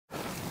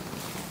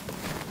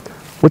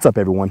What's up,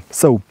 everyone?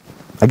 So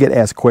I get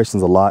asked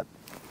questions a lot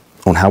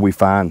on how we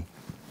find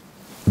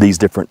these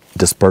different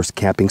dispersed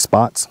camping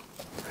spots.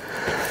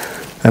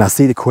 And I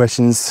see the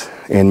questions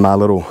in my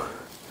little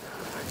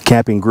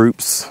camping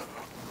groups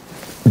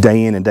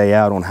day in and day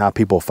out on how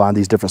people find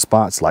these different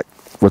spots, like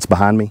what's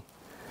behind me.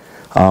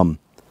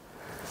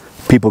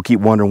 People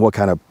keep wondering what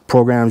kind of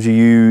programs you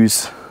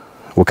use,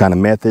 what kind of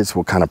methods,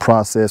 what kind of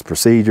process,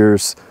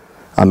 procedures.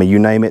 I mean, you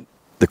name it,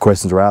 the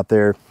questions are out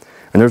there.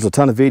 And there's a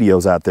ton of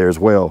videos out there as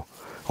well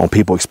on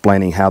people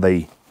explaining how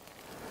they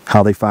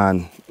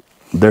find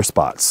their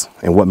spots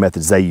and what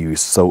methods they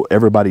use. So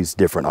everybody's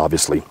different,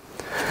 obviously.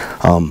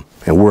 And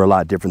we're a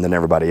lot different than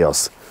everybody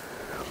else.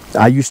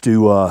 I used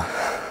to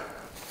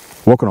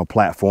work on a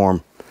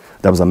platform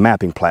that was a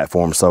mapping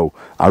platform, so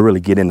I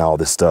really get into all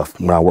this stuff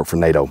when I worked for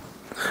NATO.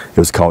 It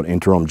was called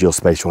Interim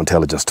Geospatial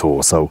Intelligence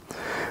Tool. So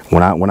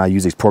when I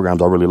use these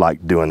programs, I really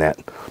like doing that.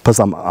 Plus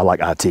I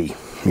like IT,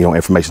 you know,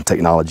 information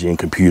technology and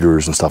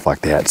computers and stuff like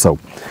that. So,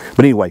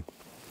 but anyway,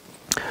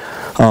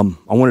 I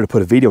wanted to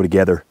put a video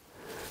together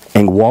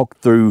and walk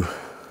through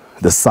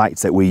the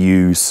sites that we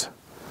use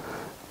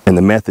and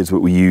the methods that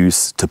we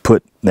use to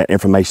put that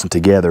information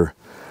together,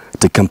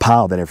 to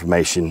compile that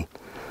information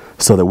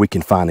so that we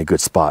can find a good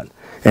spot.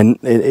 And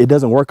it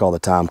doesn't work all the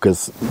time,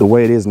 because the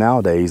way it is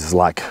nowadays is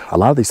like a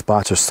lot of these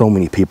spots, there's so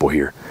many people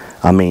here.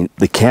 I mean,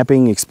 the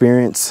camping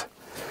experience,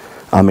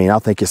 I mean, I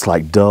think it's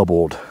like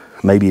doubled,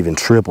 maybe even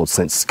tripled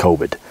since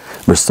COVID.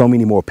 There's so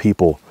many more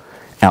people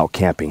out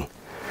camping.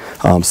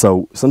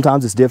 So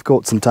sometimes it's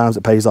difficult, sometimes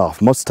it pays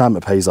off. Most of the time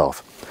it pays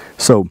off.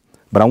 So,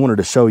 but I wanted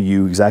to show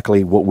you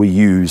exactly what we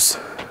use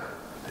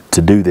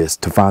to do this,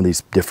 to find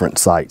these different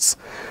sites,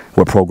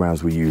 what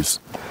programs we use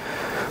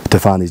to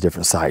find these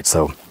different sites.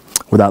 So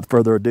without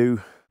further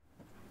ado.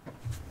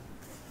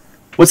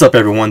 What's up,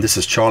 everyone? This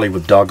is Charlie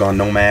with Doggone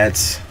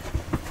Nomads.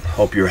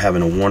 Hope you're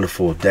having a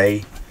wonderful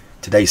day.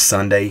 Today's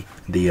Sunday,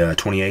 the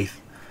 28th.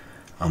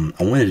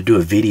 I wanted to do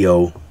a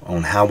video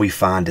on how we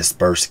find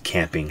dispersed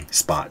camping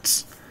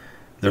spots.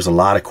 There's a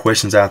lot of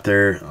questions out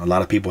there. A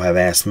lot of people have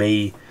asked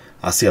me.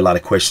 I see a lot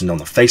of questions on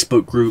the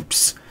Facebook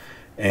groups,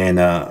 and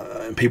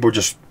people are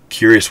just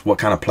curious what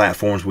kind of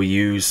platforms we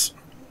use,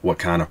 what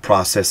kind of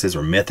processes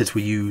or methods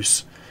we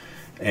use.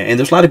 And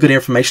there's a lot of good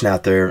information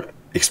out there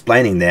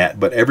explaining that,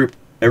 but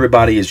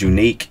everybody is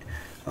unique.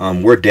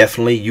 We're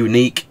definitely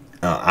unique.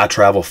 I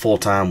travel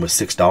full-time with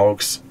 6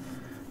 dogs,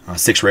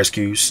 6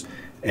 rescues,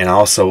 and I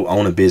also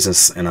own a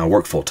business and I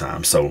work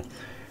full-time. So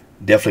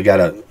definitely got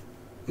to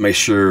make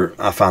sure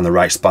I find the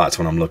right spots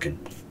when I'm looking.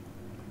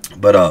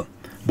 But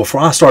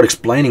before I start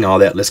explaining all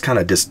that, let's kind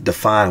of just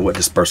define what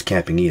dispersed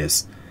camping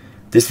is.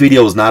 This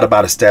video is not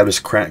about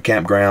established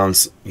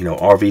campgrounds, you know,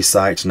 RV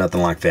sites,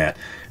 nothing like that.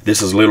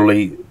 This is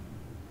literally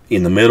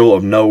in the middle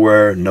of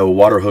nowhere, no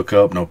water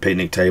hookup, no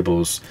picnic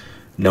tables,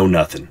 no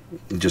nothing,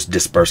 just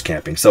dispersed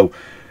camping. So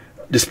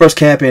dispersed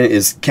camping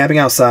is camping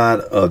outside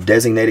of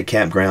designated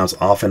campgrounds,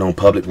 often on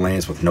public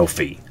lands with no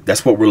fee.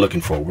 That's what we're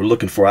looking for. We're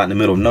looking for out in the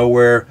middle of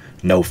nowhere,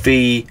 no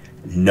fee,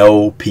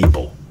 no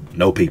people.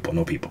 No people,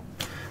 no people.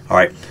 All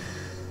right.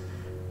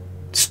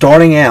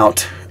 Starting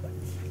out,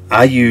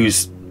 I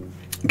use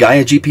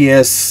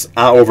GAIAGPS,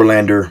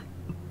 iOverlander,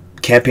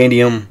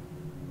 Campendium,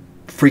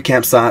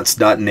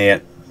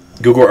 freecampsites.net,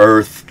 Google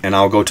Earth, and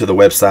I'll go to the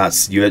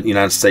websites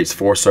United States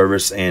Forest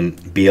Service and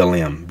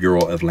BLM,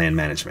 Bureau of Land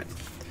Management.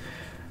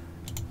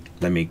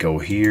 Let me go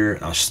here.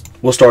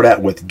 We'll start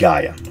out with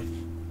Gaia.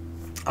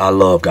 I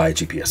love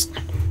GAIAGPS.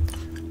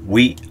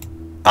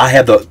 I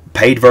have the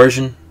paid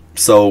version,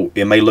 so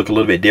it may look a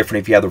little bit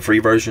different if you have the free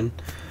version.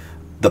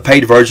 The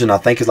paid version, I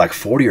think, is like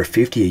 40 or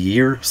 50 a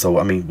year. So,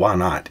 I mean, why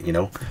not? You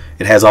know,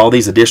 it has all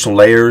these additional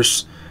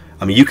layers.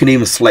 I mean, you can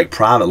even select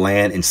private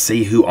land and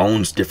see who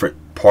owns different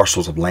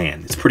parcels of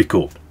land. It's pretty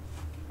cool.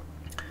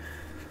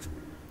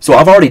 So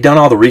I've already done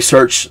all the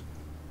research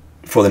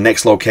for the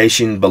next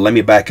location, but let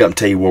me back up and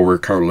tell you where we're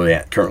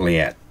currently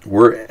at.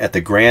 We're at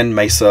the Grand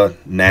Mesa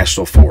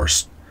National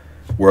Forest.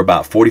 We're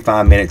about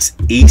 45 minutes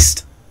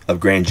east of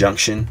Grand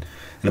Junction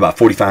and about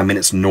 45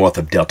 minutes north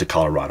of Delta,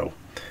 Colorado.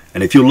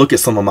 And if you look at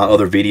some of my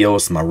other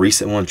videos, my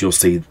recent ones, you'll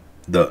see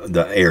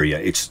the area.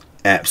 It's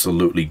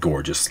absolutely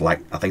gorgeous.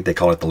 Like, I think they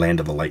call it the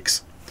land of the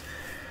lakes.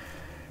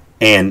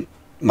 And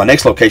my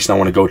next location I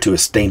want to go to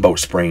is Steamboat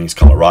Springs,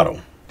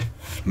 Colorado.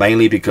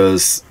 Mainly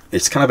because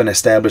it's kind of an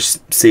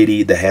established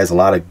city that has a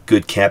lot of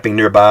good camping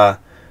nearby.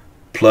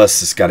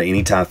 Plus, it's got an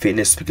Anytime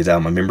Fitness, because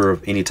I'm a member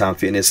of Anytime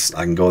Fitness.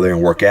 I can go there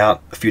and work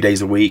out a few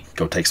days a week,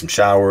 go take some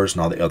showers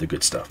and all the other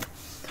good stuff.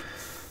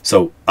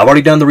 So I've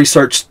already done the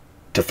research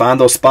to find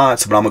those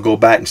spots, but I'm going to go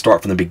back and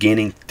start from the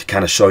beginning to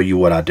kind of show you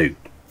what I do.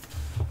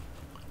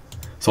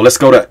 So let's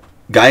go to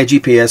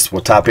GAIAGPS.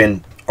 We'll type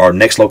in our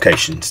next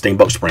location,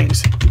 Steamboat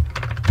Springs.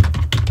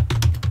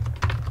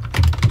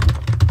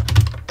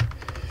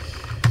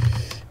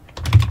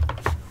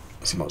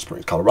 Steamboat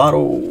Springs,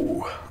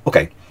 Colorado.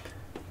 Okay.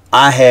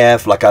 I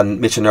have, like I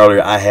mentioned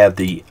earlier, I have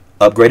the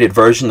upgraded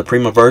version, the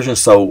premium version.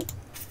 So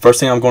first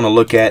thing I'm going to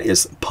look at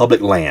is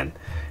public land.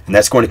 And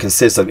that's going to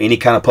consist of any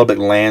kind of public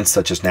land,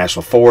 such as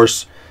national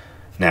forests,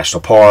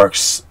 national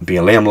parks,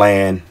 BLM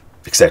land,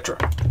 etc.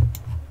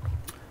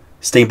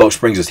 Steamboat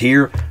Springs is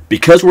here.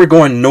 Because we're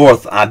going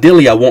north,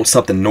 ideally I want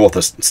something north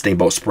of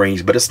Steamboat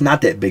Springs, but it's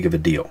not that big of a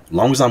deal. As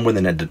long as I'm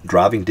within that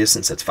driving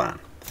distance, that's fine.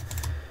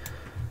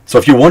 So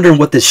if you're wondering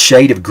what this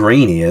shade of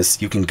green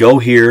is, you can go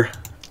here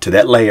to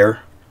that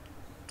layer,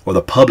 or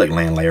the public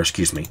land layer,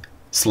 excuse me,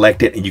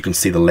 select it, and you can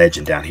see the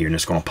legend down here, and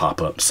it's going to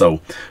pop up.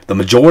 So the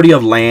majority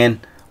of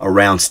land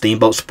around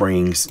Steamboat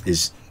Springs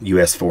is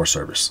U.S. Forest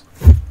Service.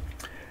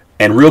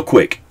 And real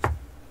quick,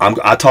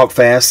 I talk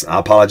fast, I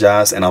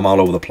apologize, and I'm all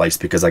over the place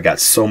because I got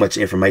so much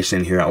information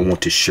in here I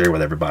want to share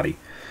with everybody.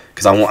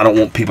 Because I don't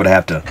want people to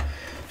have to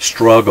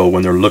struggle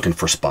when they're looking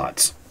for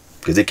spots,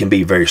 because it can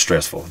be very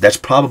stressful. That's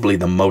probably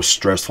the most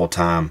stressful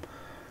time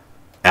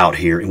out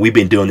here, and we've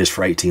been doing this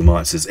for 18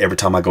 months, is every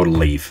time I go to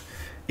leave,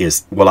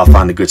 is will I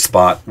find a good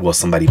spot? Will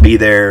somebody be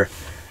there?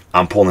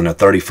 I'm pulling a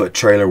 30-foot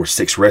trailer with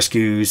 6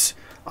 rescues.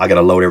 I got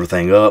to load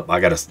everything up. I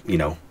got to, you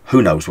know,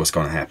 who knows what's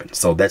going to happen.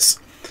 So that's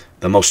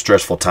the most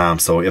stressful time.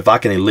 So if I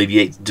can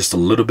alleviate just a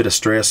little bit of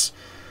stress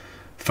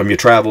from your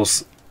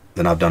travels,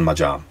 then I've done my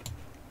job.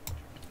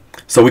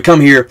 So we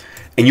come here,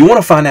 and you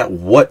want to find out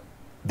what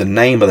the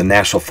name of the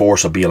National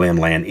Forest or BLM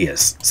land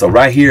is. So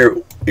right here,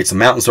 it's a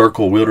Mountain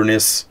Circle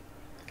Wilderness.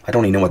 I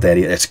don't even know what that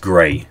is. That's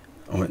gray.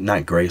 Oh,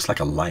 not gray. It's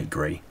like a light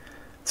gray.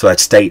 So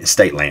that's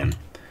state land.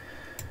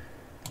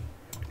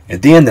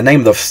 And then the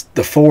name of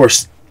the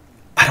forest,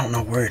 I don't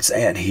know where it's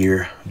at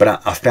here,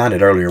 but I found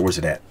it earlier. Where's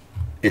it at?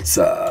 It's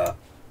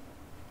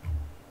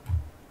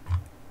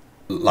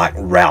like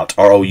Route,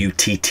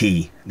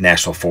 R-O-U-T-T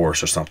National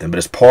Forest or something, but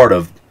it's part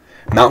of,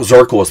 Mount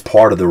Zirkle is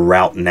part of the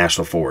Route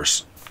National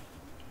Forest.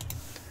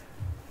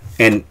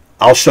 And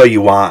I'll show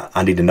you why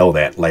I need to know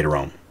that later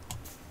on.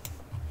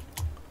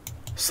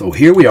 So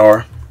here we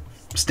are,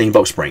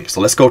 Steamboat Springs.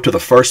 So let's go to the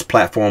first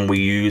platform we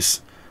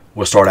use.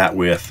 We'll start out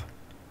with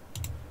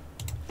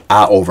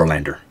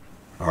iOverlander.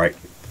 All right.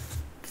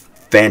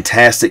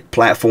 Fantastic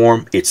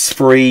platform. It's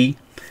free.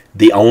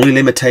 The only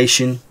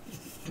limitation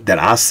that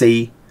I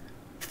see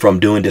from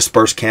doing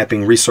dispersed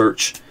camping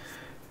research,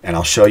 and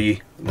I'll show you.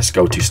 Let's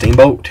go to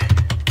Steamboat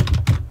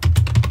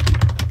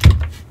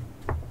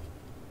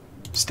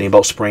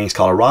Springs,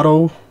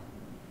 Colorado.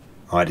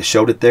 All right, it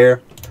showed it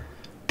there.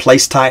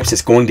 Place types,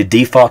 it's going to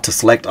default to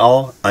select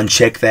all.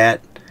 Uncheck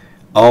that.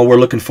 All we're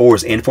looking for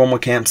is informal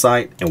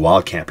campsite and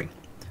wild camping.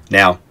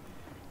 Now,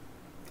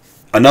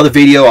 another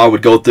video I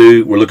would go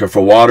through, we're looking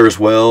for water as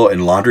well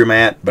and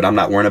laundromat, but I'm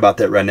not worrying about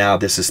that right now.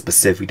 This is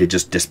specific to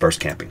just dispersed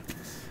camping.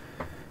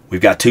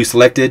 We've got 2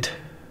 selected.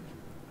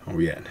 Where are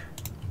we at?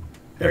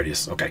 There it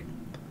is. Okay.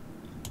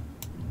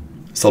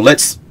 So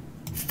let's,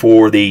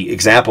 for the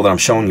example that I'm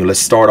showing you, let's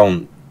start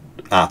on,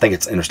 I think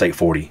it's Interstate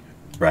 40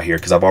 right here,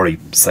 because I've already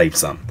saved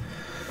some.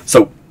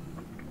 So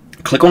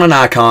click on an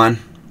icon,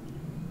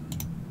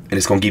 and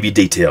it's going to give you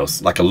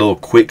details, like a little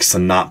quick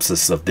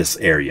synopsis of this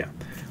area.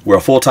 We're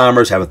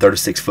full-timers, have a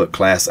 36-foot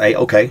Class A.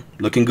 Okay,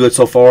 looking good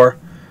so far.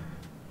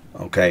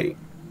 Okay,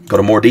 go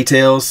to more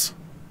details.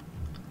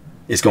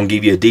 It's going to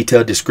give you a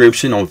detailed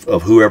description of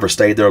whoever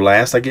stayed there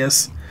last, I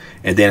guess.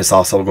 And then it's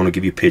also going to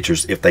give you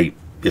pictures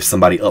if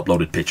somebody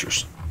uploaded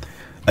pictures.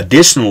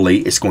 Additionally,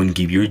 it's going to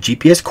give you your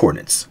GPS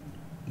coordinates.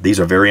 These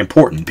are very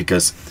important,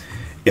 because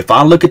if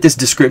I look at this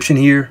description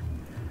here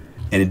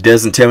and it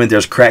doesn't tell me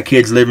there's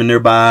crackheads living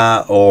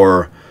nearby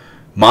or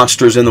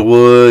monsters in the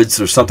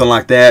woods or something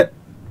like that,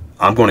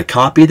 I'm going to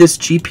copy this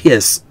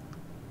GPS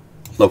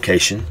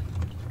location,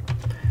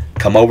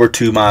 come over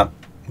to my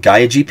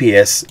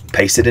GAIAGPS,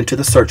 paste it into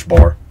the search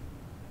bar.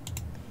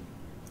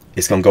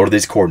 It's going to go to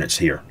these coordinates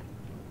here.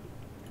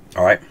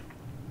 All right.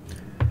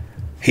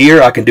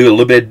 Here I can do a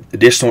little bit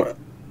additional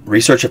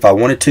research if I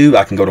wanted to.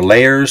 I can go to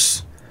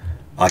layers.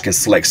 I can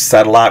select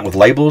satellite with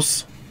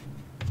labels.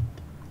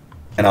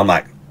 And I'm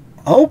like,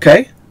 oh,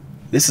 okay,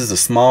 this is a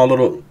small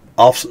little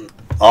off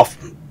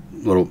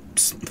little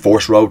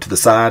forest road to the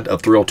side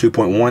of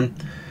 302.1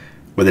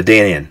 with a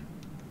dead end.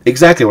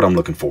 Exactly what I'm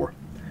looking for.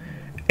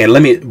 And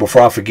let me,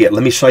 before I forget,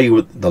 let me show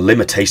you the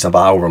limitation of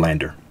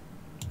iOverlander.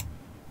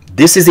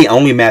 This is the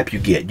only map you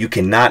get. You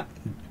cannot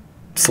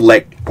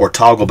select or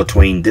toggle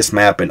between this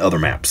map and other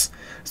maps.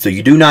 So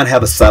you do not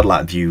have a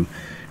satellite view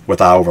with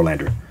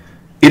iOverlander.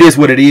 It is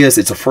what it is.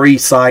 It's a free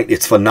site.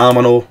 It's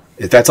phenomenal.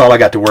 If that's all I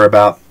got to worry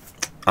about,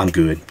 I'm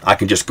good. I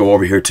can just go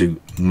over here to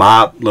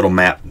my little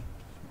map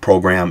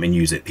program and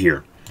use it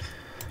here.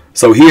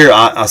 So here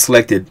I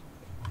selected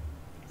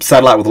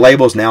satellite with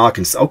labels. Now I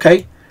can,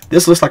 okay,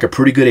 this looks like a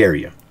pretty good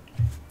area.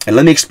 And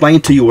let me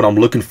explain to you what I'm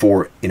looking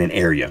for in an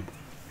area.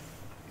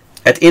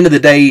 At the end of the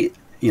day,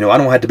 you know, I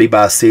don't have to be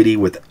by a city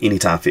with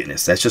Anytime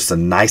Fitness. That's just a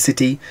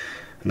nicety,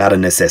 not a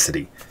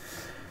necessity.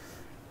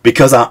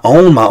 Because I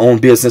own my own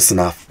business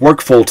and I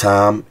work full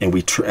time and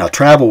I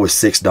travel with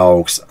 6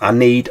 dogs, I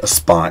need a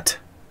spot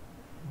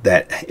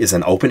that is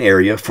an open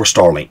area for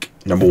Starlink,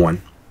 number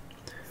 1.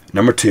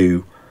 Number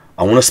 2,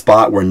 I want a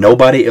spot where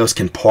nobody else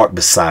can park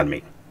beside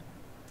me.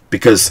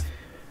 Because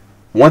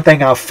one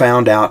thing I've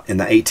found out in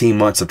the 18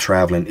 months of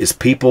traveling is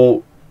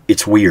people,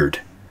 it's weird.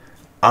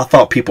 I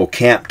thought people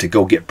camp to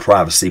go get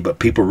privacy, but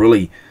people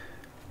really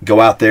go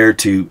out there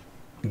to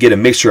get a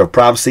mixture of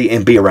privacy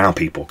and be around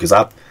people. Because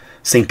I've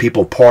seen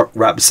people park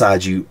right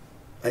beside you.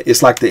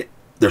 It's like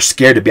they're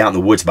scared to be out in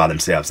the woods by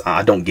themselves.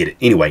 I don't get it.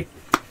 Anyway,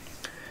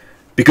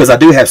 because I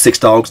do have 6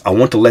 dogs, I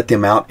want to let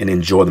them out and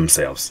enjoy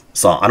themselves.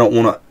 So I don't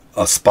want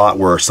a spot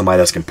where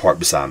somebody else can park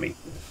beside me.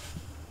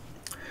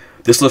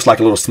 This looks like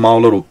a small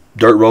little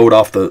dirt road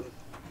off the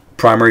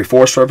primary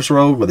Forest Service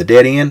road with a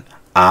dead end.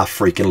 I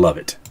freaking love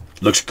it.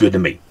 Looks good to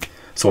me.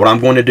 So what I'm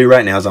going to do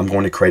right now is I'm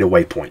going to create a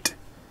waypoint.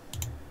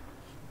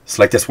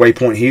 Select this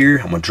waypoint here.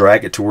 I'm going to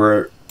drag it to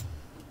where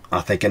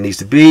I think it needs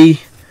to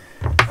be.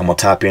 I'm going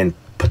to type in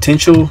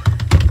potential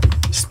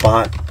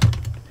spot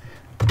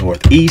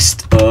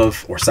northeast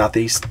of or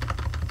southeast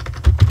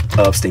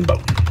of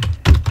Steamboat.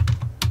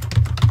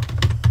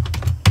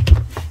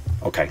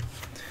 Okay.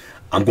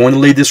 I'm going to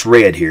leave this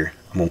red here.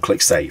 I'm going to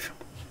click save.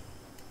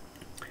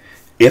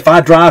 If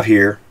I drive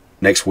here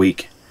next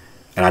week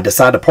and I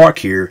decide to park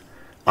here,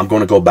 I'm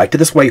going to go back to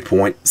this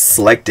waypoint,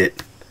 select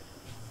it,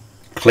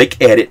 click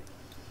edit,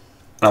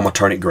 and I'm going to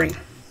turn it green.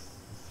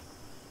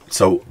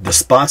 So the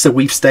spots that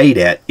we've stayed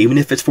at, even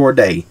if it's for a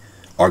day,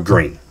 are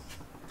green.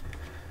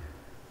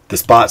 The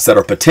spots that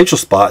are potential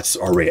spots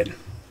are red.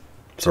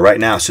 So right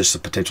now it's just a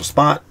potential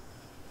spot.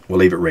 We'll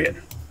leave it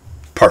red.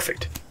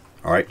 Perfect.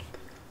 All right.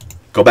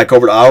 Go back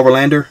over to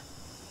iOverlander.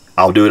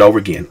 I'll do it over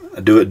again.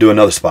 Do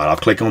another spot. I'll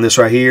click on this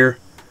right here.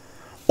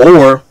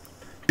 Or,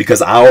 because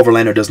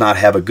iOverlander does not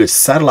have a good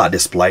satellite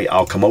display,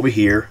 I'll come over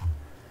here.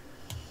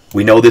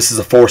 We know this is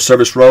a Forest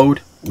Service road.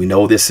 We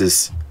know this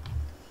is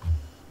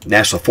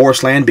National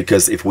Forest land,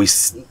 because if we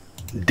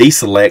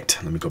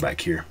deselect, let me go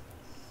back here.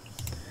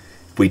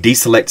 If we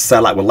deselect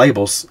satellite with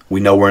labels, we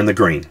know we're in the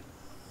green.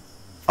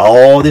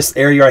 All this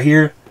area right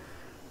here,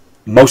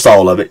 most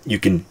all of it, you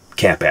can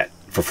camp at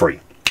for free.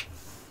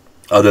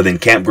 Other than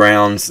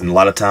campgrounds, and a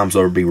lot of times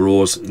there will be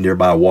rules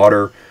nearby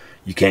water.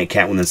 You can't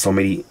camp within so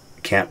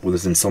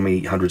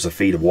many hundreds of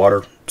feet of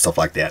water, stuff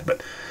like that.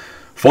 But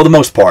for the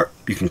most part,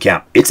 you can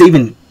camp. It's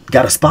even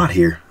got a spot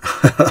here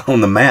on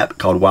the map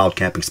called Wild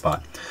Camping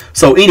Spot.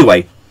 So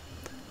anyway,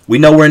 we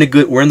know we're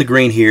in the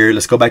green here.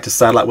 Let's go back to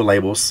satellite with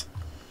labels.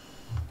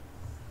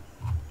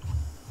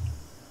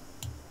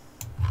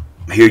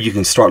 Here you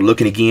can start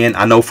looking again.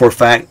 I know for a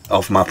fact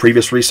off my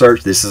previous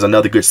research, this is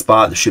another good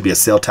spot. There should be a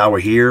cell tower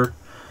here,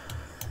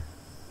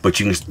 but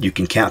you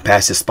can camp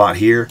past this spot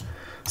here.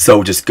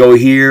 So just go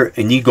here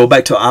and you go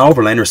back to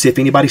iOverlander and see if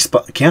anybody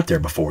camped there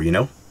before, you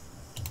know,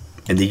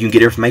 and then you can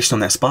get information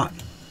on that spot,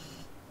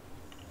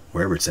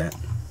 wherever it's at.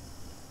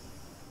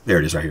 There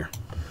it is right here.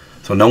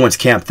 So no one's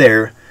camped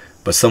there,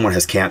 but someone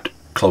has camped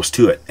close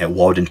to it at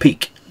Walden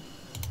Peak.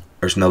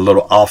 There's no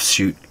little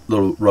offshoot,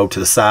 little road to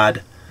the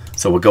side.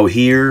 So we'll go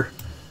here.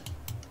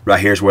 Right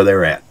here is where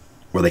they're at,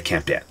 where they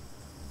camped at.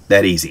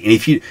 That easy.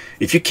 And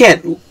if you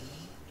can't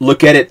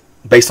look at it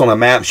based on the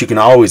maps, you can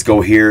always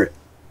go here,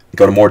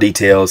 go to more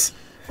details,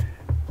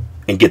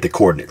 and get the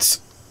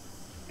coordinates.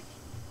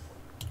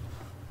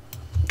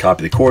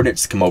 Copy the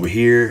coordinates, come over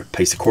here,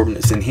 paste the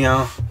coordinates in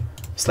here,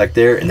 select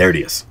there, and there it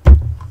is.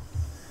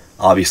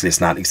 Obviously, it's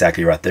not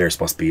exactly right there. It's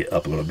supposed to be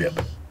up a little bit,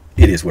 but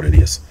it is what it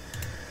is.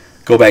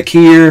 Go back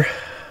here.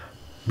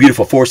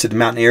 Beautiful forested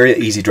mountain area,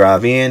 easy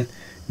drive in,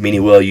 many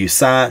well-used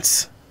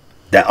sites.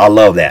 I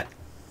love that.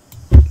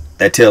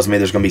 That tells me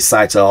there's going to be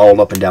sites all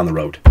up and down the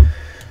road.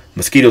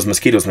 Mosquitoes.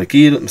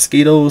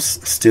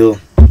 Still,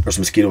 there's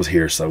mosquitoes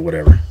here, so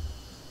whatever.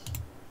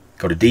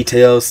 Go to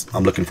details.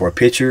 I'm looking for a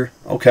picture.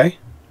 Okay,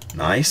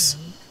 nice.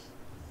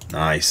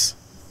 Nice.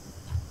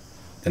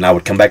 Then I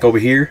would come back over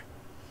here.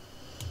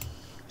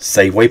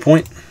 Save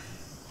waypoint.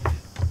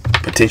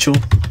 Potential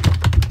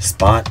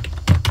spot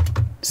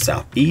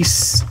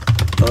southeast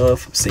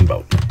of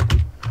Steamboat.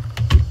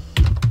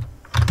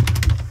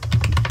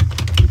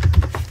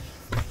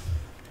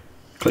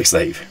 Click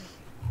save.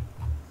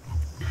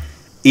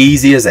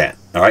 Easy as that.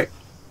 All right.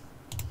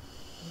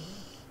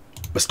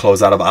 Let's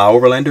close out of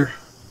iOverlander.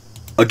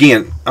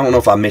 Again, I don't know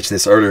if I mentioned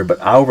this earlier, but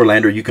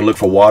iOverlander, you can look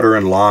for water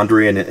and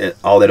laundry and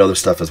all that other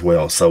stuff as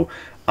well. So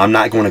I'm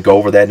not going to go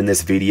over that in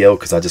this video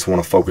because I just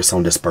want to focus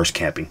on dispersed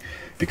camping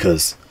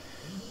because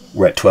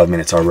we're at 12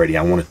 minutes already.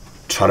 I want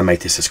to try to make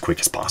this as quick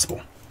as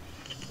possible.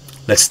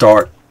 Let's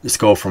start. Let's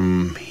go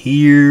from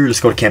here. Let's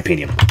go to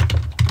Campendium.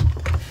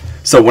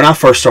 So when I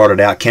first started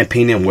out,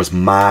 Campendium was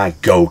my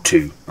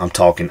go-to. I'm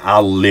talking, I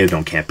lived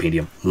on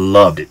Campendium.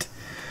 Loved it.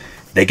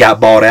 They got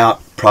bought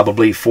out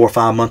probably 4 or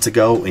 5 months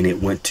ago, and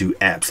it went to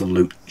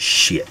absolute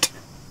shit.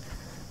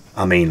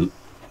 I mean,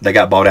 they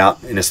got bought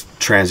out, and it's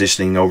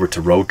transitioning over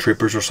to Road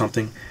Trippers or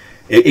something.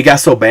 It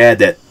got so bad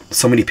that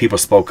so many people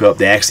spoke up.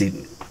 They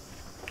actually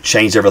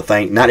changed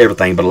everything. Not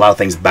everything, but a lot of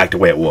things back the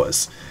way it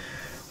was.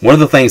 One of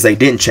the things they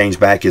didn't change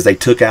back is they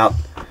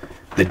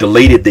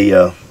deleted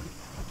the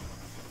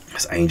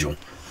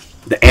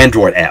the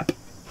Android app,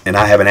 and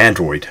I have an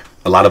Android.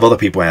 A lot of other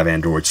people have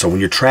Android. So when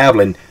you're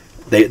traveling,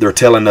 they're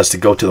telling us to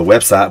go to the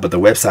website, but the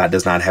website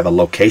does not have a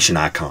location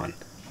icon.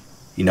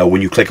 You know,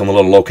 when you click on the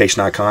little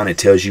location icon, it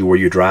tells you where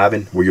you're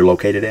driving, where you're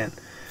located at.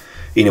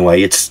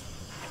 Anyway,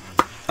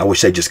 I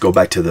wish they'd just go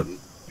back to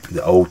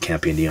the old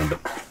Campendium, but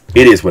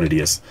it is what it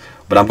is.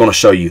 But I'm going to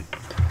show you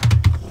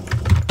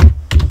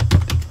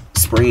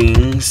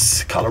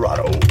Springs,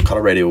 Colorado.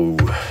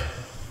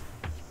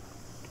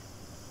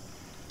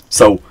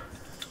 So,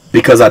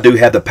 because I do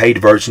have the paid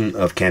version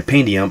of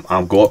Campendium,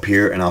 I'll go up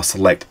here and I'll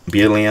select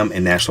BLM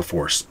and National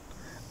Forest.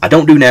 I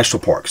don't do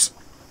national parks.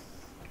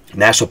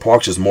 National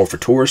parks is more for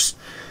tourists.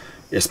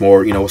 It's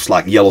more, you know, it's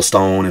like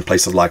Yellowstone and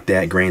places like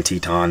that, Grand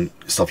Teton,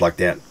 stuff like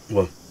that.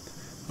 Well,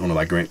 I don't know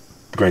about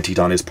Grand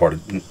Teton is part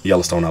of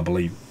Yellowstone, I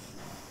believe.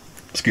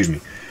 Excuse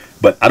me.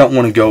 But I don't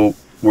want to go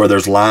where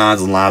there's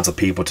lines and lines of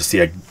people to see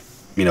a,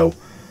 you know,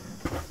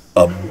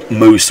 a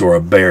moose or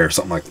a bear or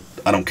something like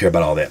that. I don't care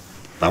about all that.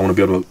 I want to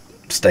be able to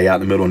stay out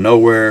in the middle of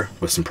nowhere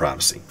with some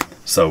privacy.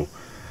 So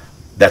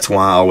that's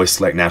why I always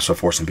select National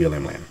Forest and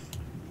BLM land.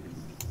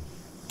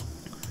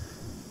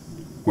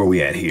 Where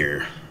we at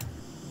here?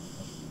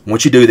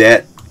 Once you do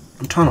that,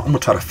 I'm gonna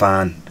try to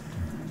find.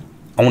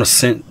 I want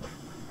to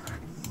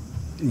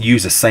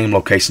use the same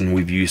location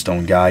we've used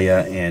on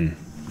Gaia and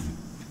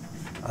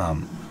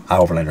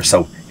iOverlander.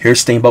 So here's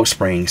Steamboat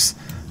Springs.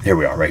 Here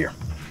we are, right here.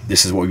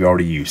 This is what we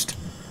already used.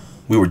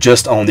 We were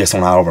just on this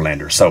on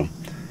iOverlander. So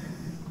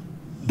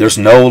there's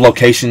no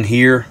location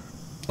here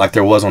like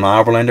there was on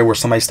iOverlander where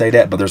somebody stayed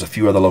at, but there's a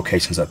few other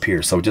locations up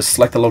here. So just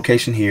select the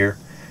location here,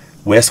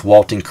 West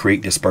Walton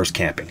Creek Dispersed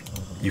Camping.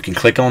 You can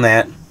click on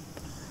that.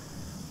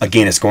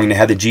 Again, it's going to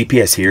have the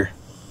GPS here.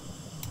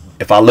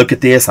 If I look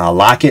at this and I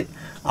like it,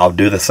 I'll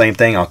do the same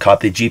thing. I'll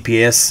copy the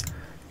GPS,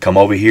 come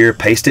over here,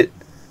 paste it,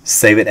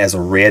 save it as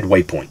a red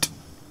waypoint.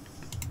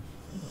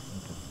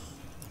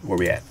 Where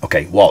we at?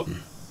 Okay,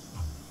 Walton.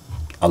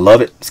 I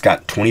love it. It's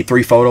got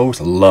 23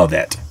 photos. I love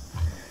that.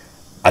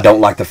 I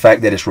don't like the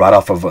fact that it's right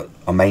off of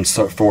a main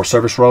Forest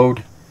Service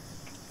road,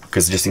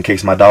 because just in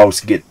case my dogs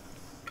get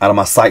out of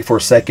my sight for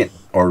a second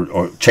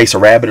or chase a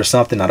rabbit or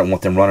something, I don't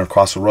want them running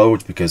across the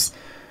roads, because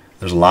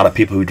there's a lot of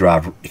people who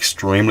drive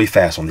extremely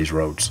fast on these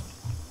roads.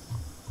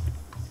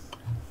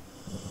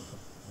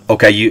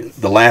 Okay,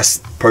 the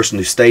last person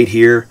who stayed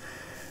here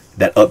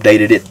that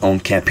updated it on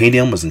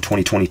Campendium was in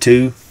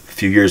 2022, a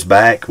few years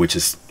back, which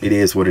is, it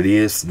is what it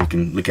is. You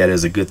can look at it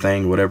as a good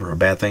thing, whatever, or a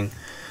bad thing.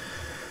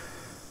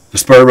 The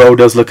spur road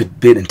does look a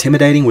bit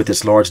intimidating with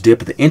its large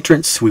dip at the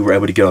entrance. We were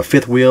able to get a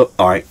fifth wheel.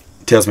 Alright,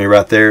 tells me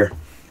right there,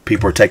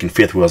 people are taking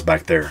fifth wheels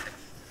back there.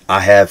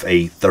 I have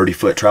a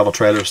 30-foot travel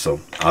trailer, so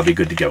I'll be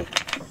good to go.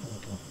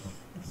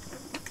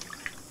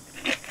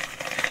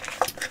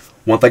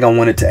 One thing I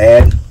wanted to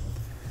add,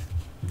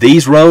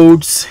 these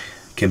roads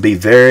can be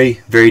very,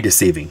 very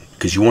deceiving,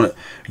 because you want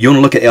to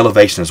look at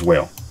elevation as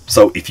well.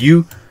 So if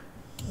you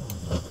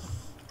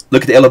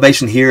look at the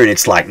elevation here and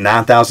it's like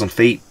 9,000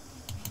 feet,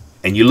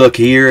 and you look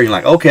here and you're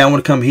like, okay, I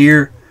want to come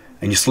here,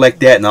 and you select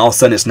that, and all of a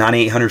sudden it's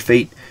 9,800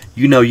 feet,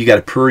 you know you got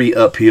a pretty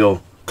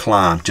uphill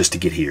climb just to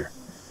get here.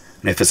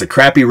 And if it's a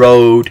crappy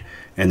road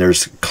and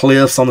there's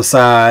cliffs on the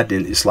side,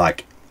 and it's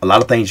like a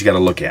lot of things you got to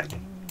look at.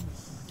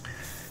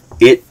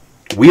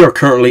 We are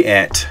currently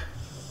at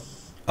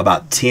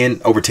about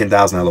over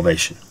 10,000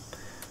 elevation.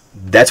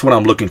 That's what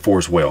I'm looking for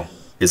as well,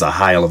 is a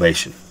high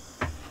elevation.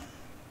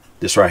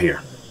 This right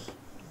here.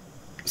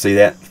 See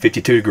that?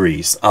 52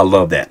 degrees. I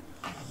love that.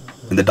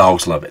 And the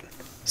dogs love it.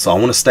 So I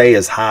want to stay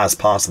as high as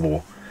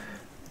possible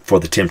for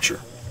the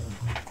temperature.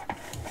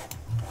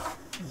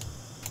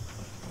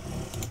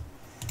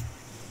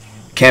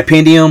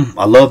 Campendium,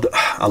 I love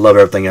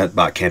everything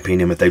about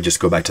Campendium if they just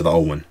go back to the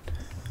old one.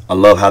 I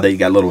love how they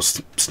got little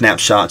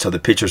snapshots of the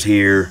pictures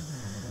here.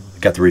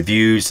 Got the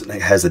reviews.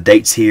 It has the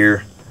dates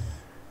here.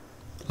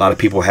 A lot of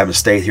people haven't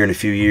stayed here in a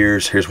few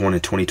years. Here's one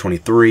in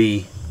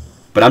 2023.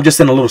 But I'm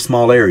just in a little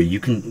small area. You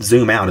can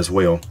zoom out as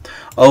well.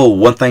 Oh,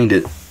 one thing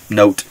to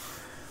note.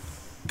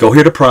 Go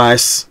here to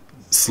price.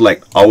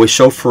 Select always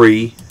show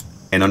free.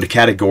 And under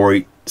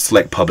category,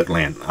 select public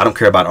land. I don't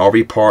care about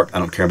RV park. I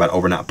don't care about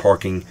overnight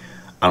parking.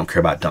 I don't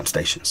care about dump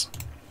stations.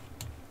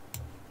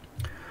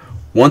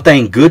 One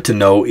thing good to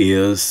know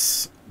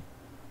is,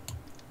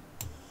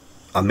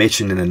 I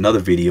mentioned in another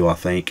video, I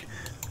think,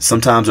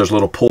 sometimes there's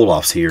little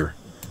pull-offs here,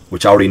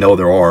 which I already know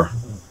there are.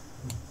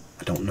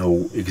 I don't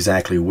know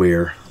exactly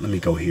where. Let me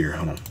go here.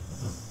 Hold on.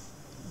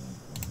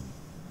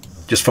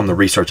 Just from the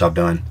research I've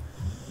done,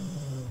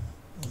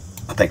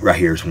 I think right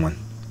here is one.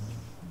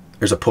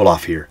 There's a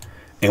pull-off here.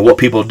 And what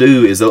people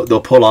do is they'll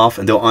pull off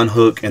and they'll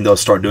unhook and they'll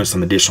start doing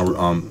some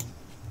additional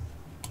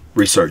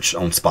research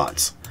on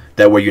spots.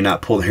 That way you're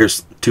not pulling.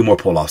 Here's two more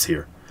pull-offs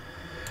here.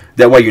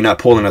 That way you're not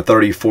pulling a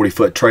 30,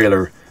 40-foot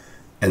trailer,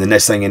 and the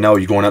next thing you know,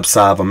 you're going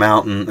upside of a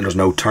mountain and there's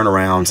no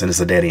turnarounds and it's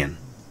a dead end.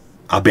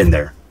 I've been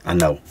there. I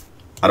know.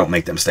 I don't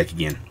make that mistake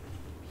again.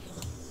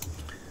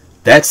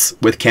 That's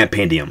with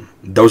Campendium.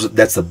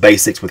 That's the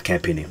basics with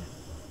Campendium.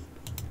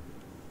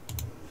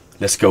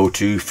 Let's go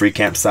to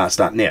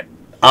freecampsites.net.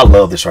 I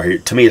love this right here.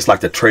 To me, it's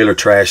like the trailer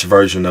trash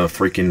version of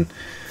freaking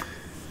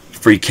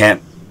free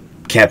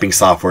camping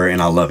software,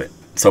 and I love it.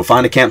 So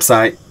find a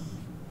campsite.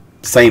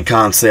 Same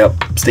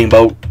concept.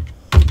 Steamboat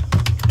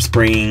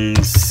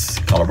Springs,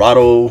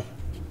 Colorado.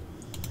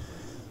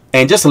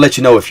 And just to let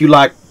you know, if you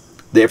like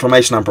the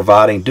information I'm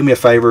providing, do me a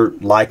favor,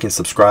 like and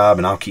subscribe,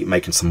 and I'll keep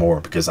making some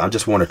more, because I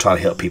just want to try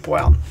to help people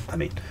out. I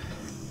mean,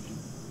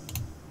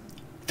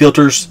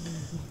 filters,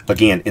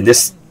 again, in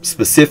this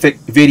specific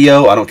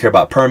video, I don't care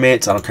about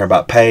permits, I don't care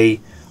about pay,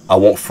 I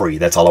want free.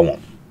 That's all I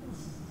want.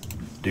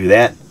 Do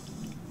that.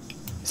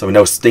 So we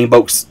know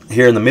Steamboat's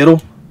here in the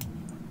middle.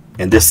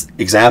 In this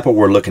example,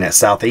 we're looking at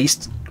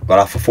southeast, right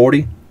off of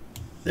 40.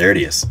 There it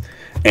is.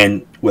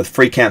 And with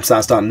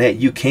freecampsites.net,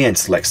 you can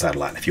select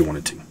satellite if you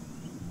wanted to.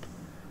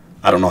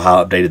 I don't know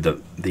how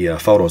updated the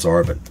photos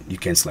are, but you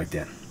can select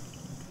that.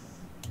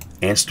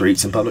 And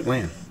streets and public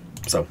land.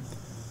 So,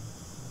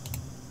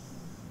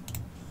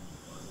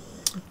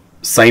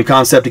 same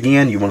concept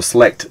again. You want to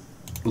select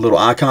a little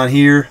icon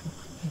here.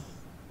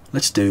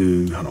 Let's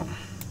do, hold on.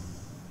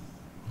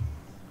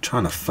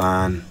 Trying to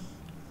find.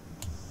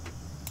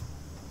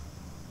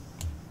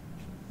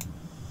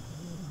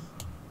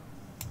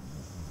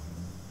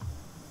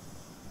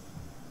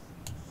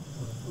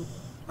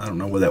 I don't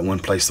know where that one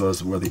place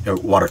was, where the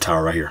water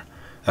tower right here.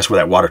 That's where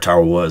that water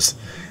tower was.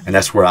 And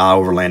that's where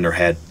iOverlander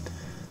had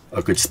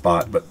a good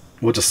spot. But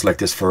we'll just select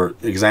this for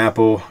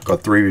example.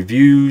 Got 3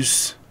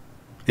 reviews.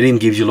 It even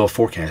gives you a little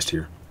forecast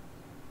here.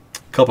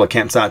 A couple of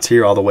campsites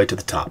here all the way to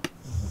the top.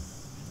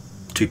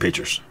 2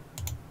 pictures.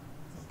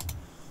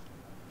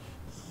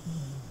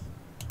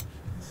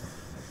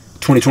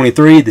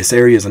 2023, this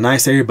area is a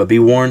nice area, but be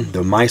warned,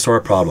 the mice are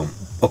a problem.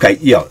 Okay,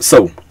 yeah,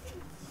 so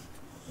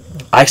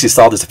I actually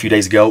saw this a few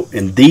days ago.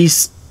 In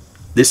this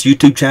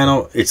YouTube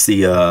channel, it's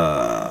the,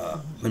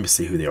 let me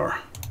see who they are.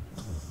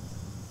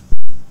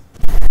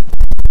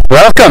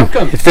 Welcome.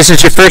 If this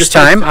is your first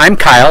time, I'm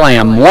Kyle. I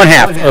am one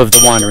half of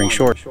the Wandering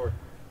Shore.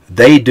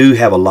 They do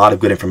have a lot of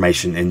good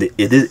information. And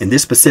in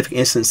this specific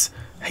instance,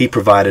 he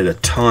provided a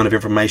ton of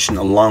information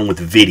along with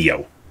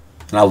video.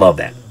 And I love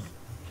that.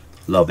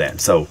 Love that.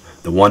 So,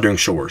 the Wandering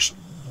Shores.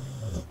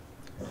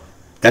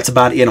 That's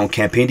about it on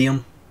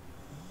Campendium.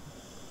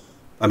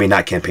 I mean,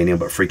 not Campendium,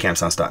 but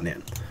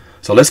freecampsites.net.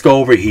 So let's go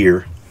over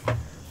here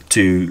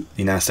to the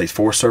United States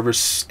Forest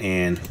Service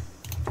and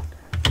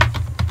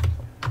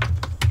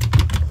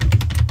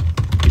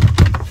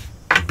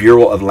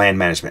Bureau of Land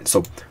Management.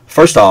 So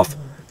first off,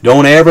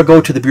 don't ever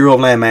go to the Bureau of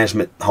Land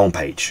Management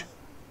homepage.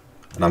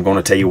 And I'm going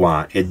to tell you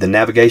why. The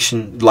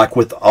navigation, like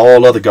with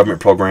all other government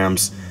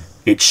programs,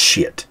 it's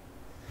shit.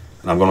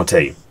 And I'm going to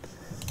tell you.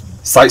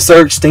 Site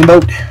search,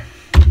 Steamboat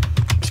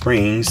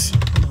Springs,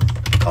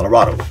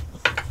 Colorado.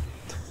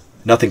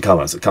 Nothing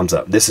comes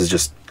up. This is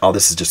just, all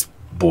this is just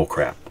bull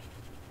crap.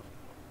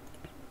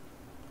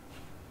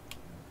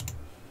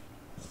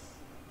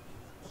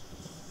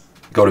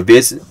 Go to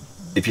visit.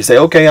 If you say,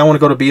 okay, I want to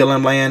go to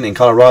BLM land in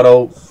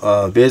Colorado,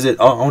 visit.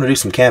 Oh, I want to do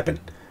some camping.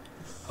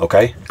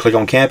 Okay, click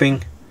on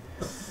camping.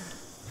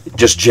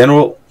 Just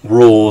general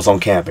rules on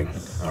camping.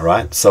 All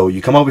right, so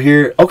you come over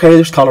here. Okay,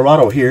 there's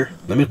Colorado here.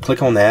 Let me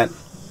click on that.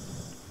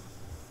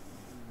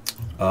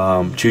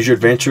 Choose your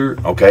adventure.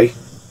 Okay,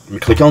 let me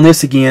click on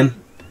this again.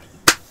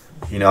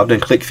 You know, I've done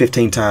click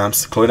 15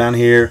 times. Click down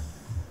here.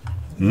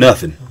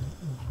 Nothing.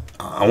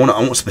 I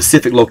want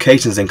specific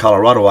locations in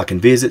Colorado I can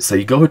visit. So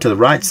you go to the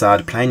right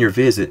side, plan your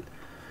visit.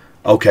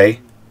 Okay.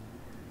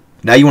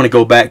 Now you want to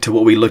go back to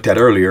what we looked at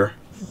earlier.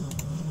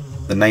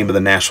 The name of the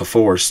national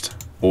forest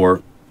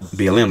or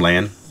BLM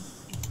land.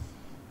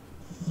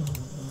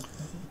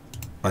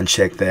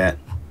 Uncheck that.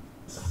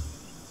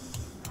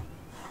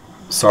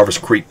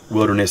 Sarvis Creek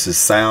Wilderness is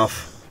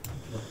south.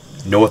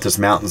 North is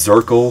Mount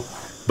Zirkle.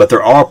 But they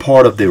are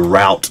part of the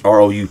Route,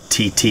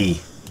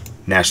 R-O-U-T-T,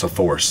 National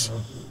Forest.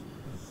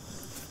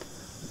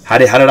 How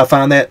did I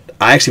find that?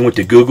 I actually went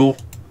to Google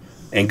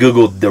and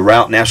Googled the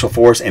Route National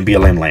Forest and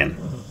BLM land.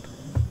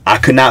 I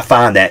could not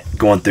find that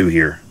going through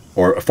here.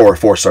 Or for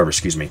Forest Service,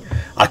 excuse me.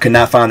 I could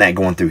not find that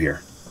going through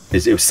here.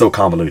 It was so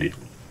convoluted.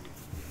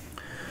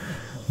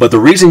 But the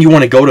reason you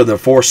want to go to the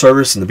Forest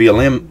Service and the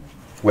BLM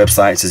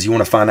websites is you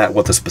want to find out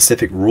what the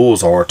specific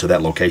rules are to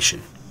that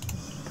location.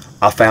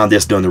 I found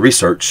this doing the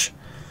research.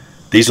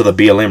 These are the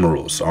BLM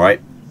rules, all right?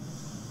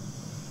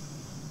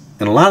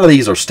 And a lot of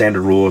these are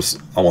standard rules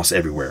almost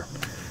everywhere.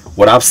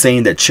 What I've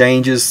seen that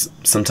changes,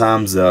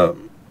 sometimes the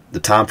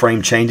time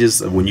frame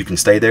changes when you can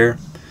stay there.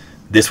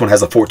 This one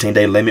has a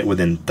 14-day limit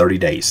within 30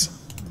 days.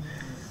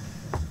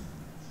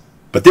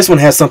 But this one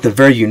has something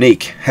very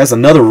unique. Has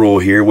another rule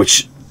here,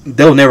 which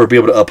they'll never be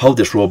able to uphold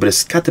this rule, but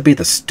it's got to be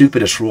the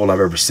stupidest rule I've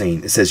ever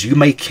seen. It says you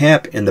may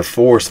camp in the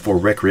forest for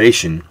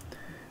recreation,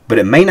 but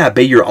it may not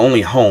be your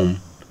only home,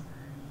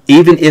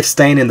 even if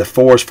staying in the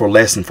forest for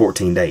less than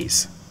 14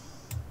 days.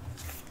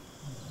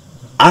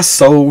 I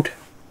sold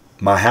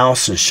my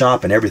house and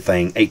shop and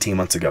everything 18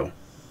 months ago.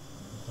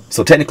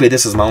 So technically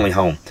this is my only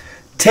home.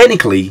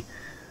 Technically,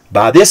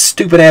 by this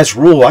stupid ass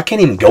rule, I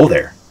can't even go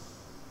there.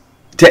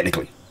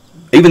 Technically.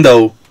 Even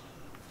though,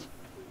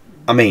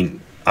 I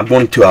mean, I'm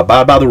going to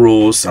abide by the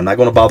rules. I'm not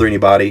going to bother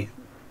anybody.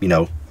 You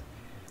know,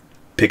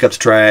 pick up the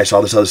trash,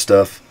 all this other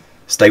stuff.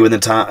 Stay within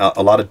time,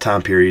 allotted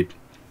time period.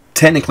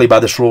 Technically, by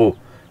this rule,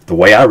 the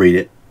way I read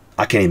it,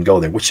 I can't even go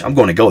there. Which I'm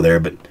going to go there,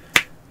 but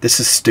this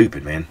is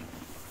stupid, man.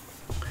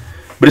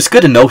 But it's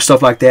good to know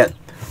stuff like that.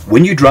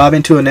 When you drive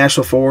into a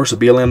national forest or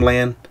BLM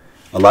land,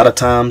 a lot of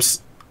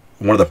times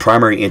one of the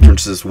primary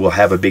entrances will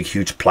have a big,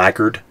 huge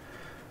placard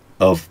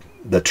of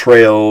the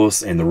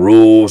trails and the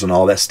rules and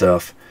all that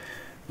stuff.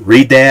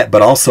 Read that,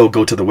 but also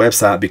go to the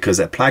website, because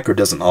that placard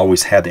doesn't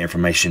always have the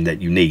information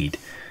that you need.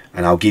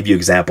 And I'll give you an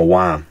example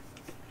why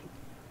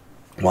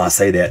I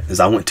say that is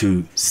I went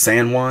to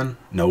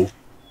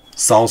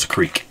Salls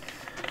Creek,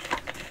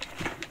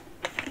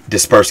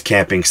 dispersed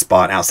camping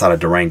spot outside of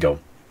Durango.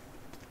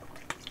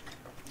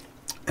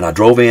 And I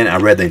drove in, I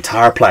read the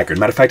entire placard.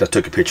 Matter of fact, I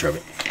took a picture of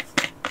it.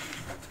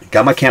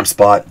 Got my camp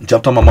spot,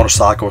 jumped on my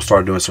motorcycle,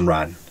 started doing some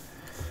riding.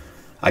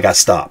 I got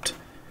stopped.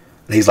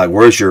 And he's like,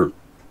 "Where's your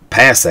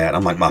pass at?"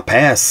 I'm like, "My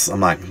pass?"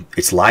 I'm like,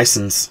 "It's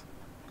licensed.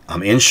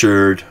 I'm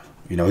insured."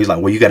 You know, he's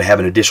like, "Well, you got to have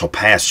an additional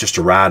pass just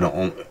to ride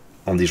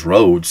on these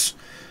roads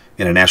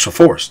in a national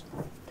forest."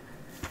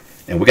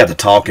 And we got to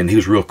talking. He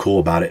was real cool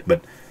about it.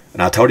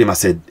 And I told him, I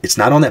said, "It's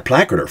not on that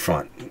placard up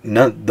front.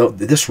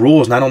 This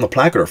rule is not on the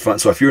placard up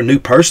front. So if you're a new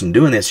person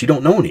doing this, you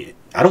don't know any.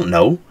 I don't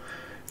know."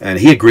 And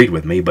he agreed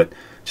with me. But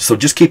so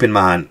just keep in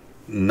mind,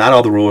 not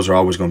all the rules are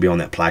always going to be on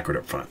that placard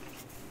up front.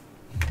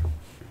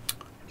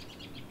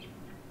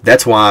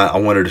 That's why I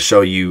wanted to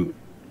show you.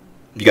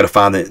 You got to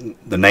find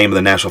the name of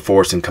the national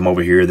forest and come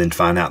over here, then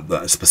find out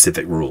the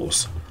specific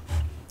rules.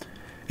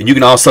 And you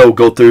can also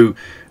go through.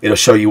 It'll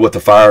show you what the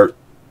fire.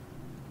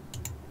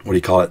 What do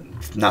you call it?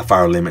 Not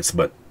fire limits,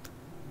 but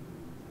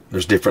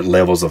there's different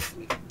levels of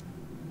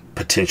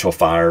potential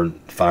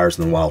fires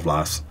in the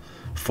wildlife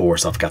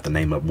forest. I forgot the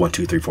name of 1,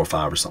 2, 3, 4,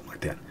 5 or something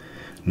like that.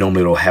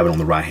 Normally it'll have it on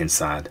the right hand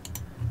side.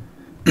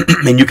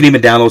 And you can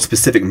even download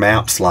specific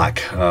maps,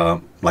 like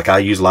I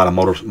use a lot of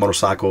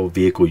motorcycle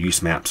vehicle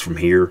use maps from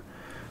here,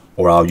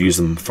 or I'll use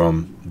them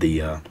from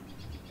the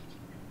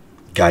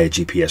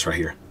GAIAGPS right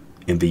here,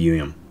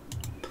 MVUM.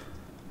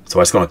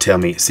 So it's going to tell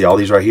me, see all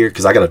these right here,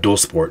 because I got a dual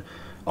sport.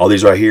 All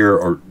these right here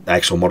are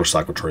actual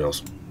motorcycle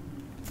trails.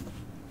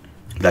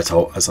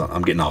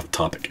 I'm getting off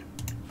topic.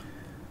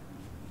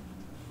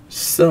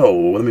 So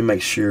let me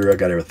make sure I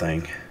got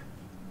everything.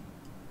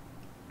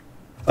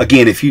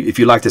 Again, if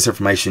you like this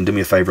information, do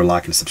me a favor,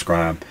 like and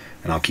subscribe,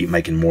 and I'll keep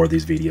making more of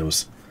these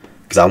videos,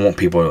 because I want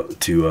people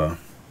to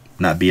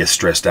not be as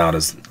stressed out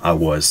as I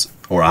was,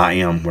 or I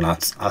am when I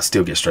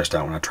still get stressed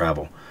out when I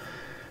travel,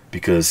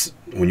 because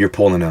when you're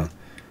pulling a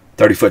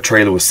 30-foot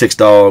trailer with 6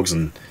 dogs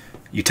and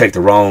you take the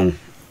wrong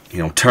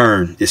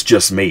turn, it's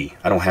just me.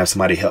 I don't have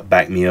somebody help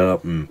back me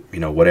up and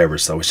whatever,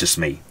 so it's just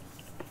me.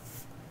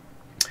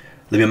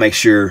 Let me make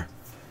sure.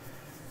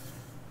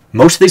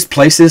 Most of these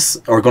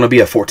places are going to be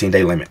a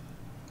 14-day limit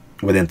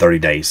within 30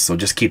 days, so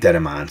just keep that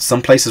in mind.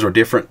 Some places are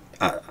different.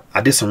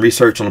 I did some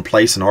research on a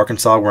place in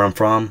Arkansas where I'm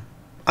from.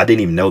 I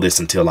didn't even know this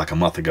until like a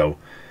month ago.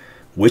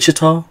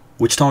 Wichita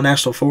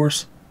National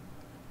Forest.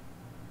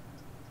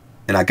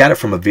 And I got it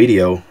from a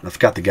video. I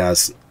forgot the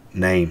guy's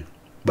name,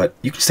 but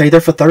you can stay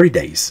there for 30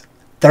 days.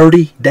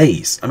 30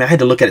 days. I mean, I had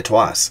to look at it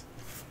twice.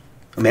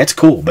 I mean, that's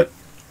cool, but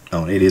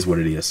it is what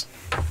it is.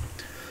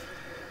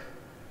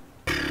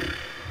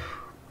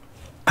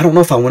 I don't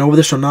know if I went over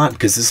this or not,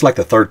 because this is like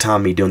the 3rd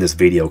time me doing this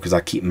video, because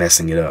I keep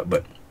messing it up.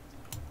 But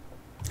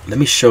let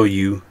me show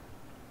you.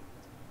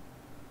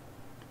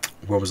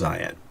 Where was I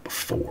at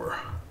before?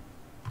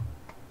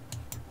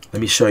 Let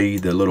me show you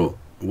the little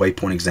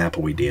waypoint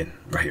example we did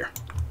right here.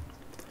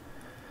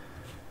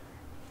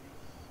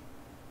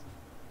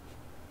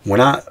 When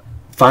I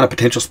find a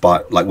potential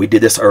spot, like we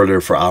did this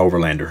earlier for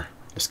iOverlander.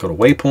 Let's go to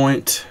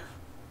waypoint.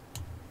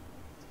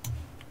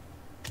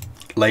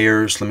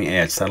 Layers. Let me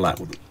add satellite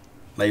with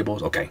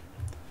labels. Okay.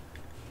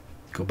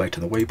 Go back to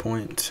the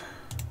waypoint.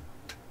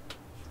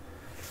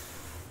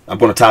 I'm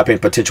going to type in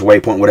potential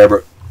waypoint,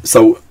 whatever.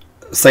 So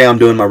say I'm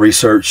doing my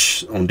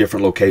research on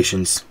different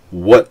locations.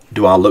 What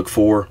do I look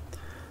for?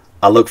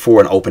 I look for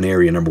an open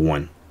area, number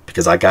one,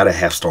 because I got to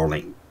have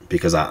Starlink,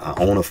 because I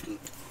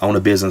own a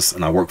business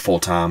and I work full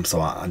time, so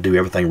I do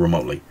everything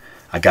remotely.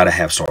 I got to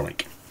have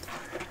Starlink.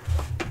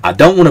 I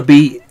don't want to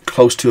be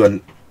close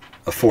to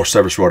a Forest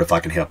Service road if I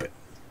can help it.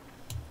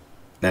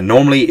 Now,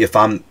 normally, if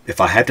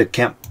I have to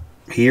camp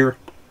here,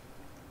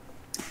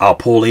 I'll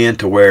pull in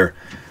to where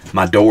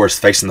my door is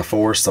facing the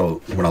forest,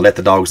 so when I let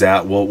the dogs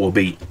out, we'll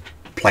be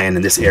playing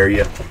in this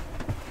area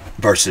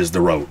versus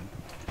the road.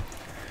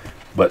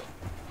 But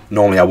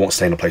normally, I won't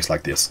stay in a place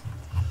like this.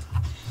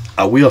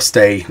 I will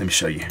stay. Let me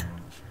show you.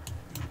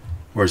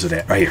 Where's it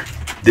at? Right here.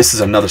 This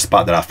is another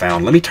spot that I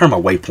found. Let me turn my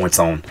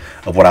waypoints on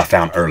of what I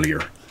found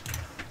earlier.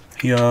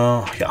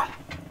 Yeah.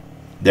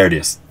 There it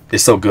is.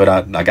 It's so good.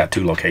 I got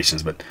 2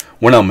 locations, but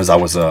one of them is I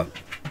was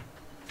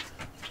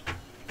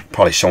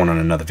probably showing on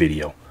another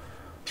video.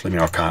 So let me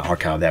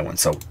archive that one.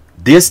 So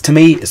this to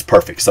me is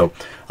perfect. So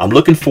I'm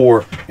looking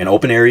for an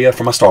open area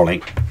for my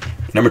Starlink.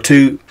 Number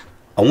 2,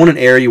 I want an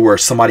area where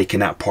somebody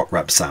cannot park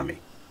right beside me,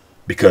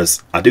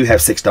 because I do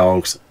have 6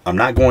 dogs. I'm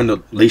not going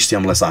to leash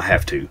them unless I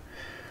have to.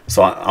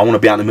 So I want to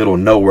be out in the middle of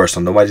nowhere,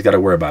 so nobody's got to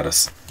worry about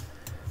us.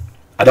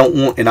 I don't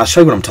want, and I'll show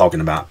you what I'm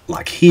talking about.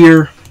 Like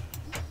here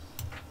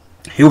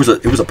was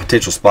a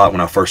potential spot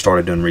when I first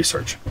started doing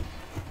research.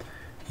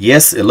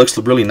 Yes, it looks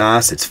really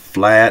nice. It's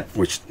flat,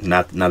 which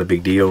not a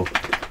big deal.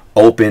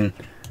 Open,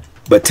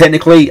 but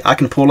technically I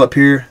can pull up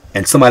here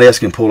and somebody else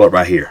can pull up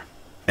right here.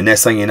 And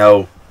next thing you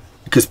know,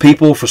 because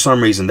people for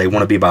some reason they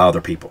want to be by other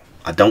people.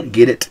 I don't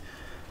get it.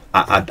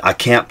 I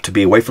camp to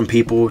be away from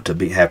people,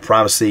 to have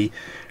privacy.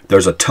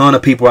 There's a ton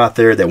of people out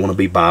there that want to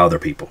be by other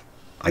people.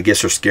 I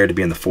guess they're scared to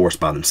be in the forest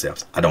by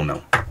themselves. I don't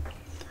know.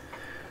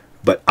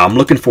 But I'm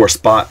looking for a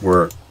spot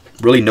where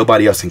really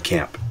nobody else can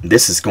camp.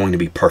 This is going to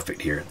be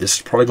perfect here. This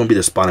is probably going to be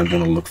the spot I'm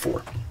going to look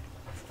for.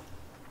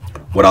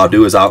 What I'll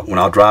do is when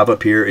I'll drive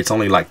up here, it's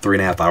only like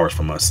 3.5 hours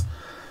from us.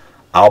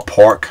 I'll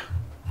park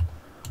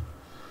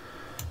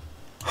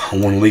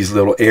on one of these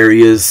little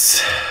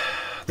areas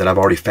that I've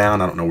already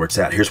found. I don't know where it's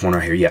at. Here's one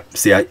right here. Yeah,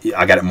 see,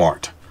 I got it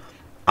marked.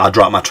 I'll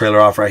drop my trailer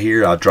off right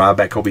here. I'll drive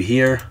back over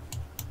here,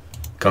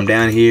 come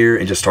down here,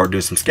 and just start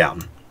doing some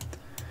scouting.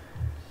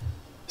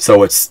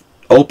 So it's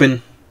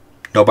open.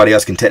 Nobody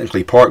else can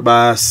technically park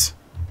by us.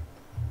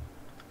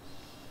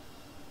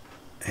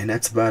 And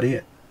that's about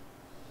it.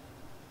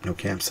 No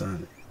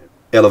campsite.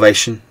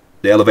 Elevation.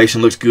 The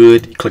elevation looks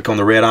good. You click on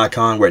the red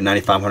icon. We're at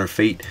 9,500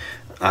 feet.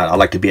 I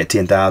like to be at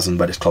 10,000,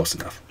 but it's close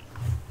enough.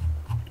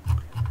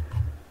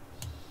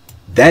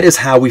 That is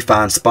how we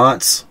find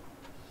spots.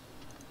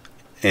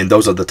 And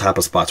those are the type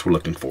of spots we're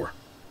looking for.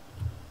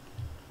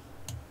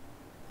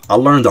 I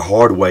learned the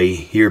hard way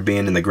here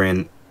being in the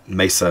Grand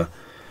Mesa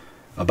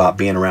about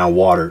being around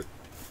water.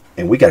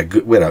 And we had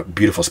a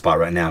beautiful spot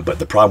right now, but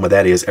the problem with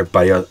that is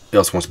everybody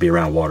else wants to be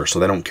around water, so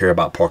they don't care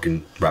about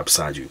parking right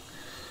beside you.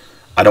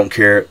 I don't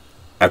care.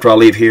 After I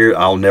leave here,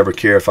 I'll never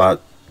care if I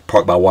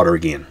park by water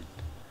again.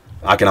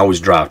 I can always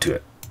drive to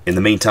it. In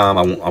the meantime,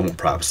 I want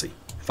privacy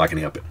if I can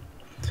help it.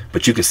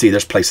 But you can see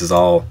there's places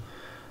all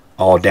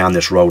down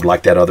this road,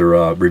 like that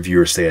other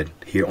reviewer said.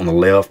 Here on the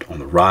left, on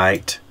the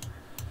right.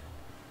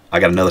 I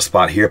got another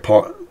spot here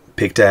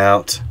picked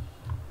out.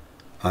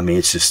 I mean,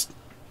 it's just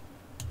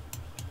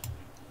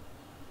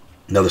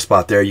another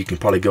spot there you can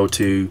probably go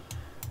to.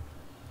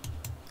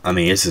 I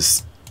mean, it's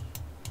just,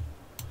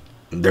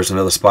 there's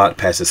another spot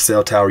past the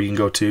cell tower you can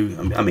go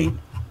to. I mean,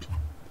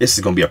 this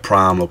is going to be a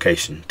prime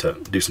location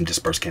to do some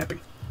dispersed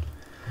camping.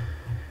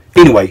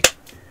 Anyway,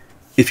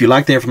 if you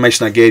like the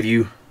information I gave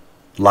you,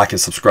 like and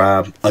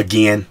subscribe.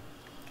 Again,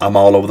 I'm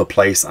all over the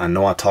place. I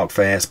know I talk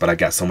fast, but I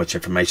got so much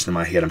information in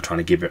my head I'm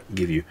trying to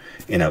give you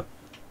in a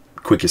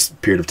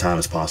quickest period of time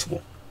as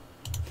possible.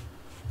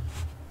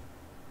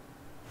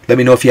 Let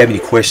me know if you have any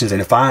questions,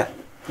 and if I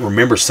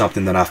remember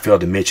something that I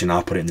failed to mention,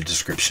 I'll put it in the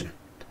description.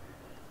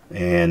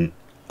 And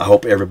I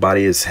hope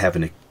everybody is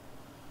having a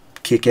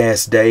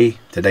kick-ass day.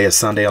 Today is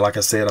Sunday, like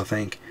I said, I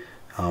think.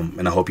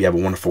 And I hope you have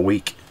a wonderful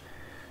week.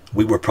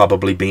 We will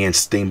probably be in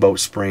Steamboat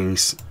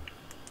Springs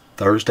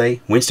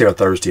Wednesday or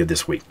Thursday of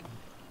this week.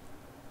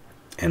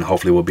 And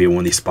hopefully we'll be at one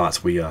of these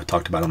spots we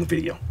talked about on the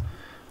video.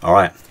 All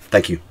right.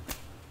 Thank you.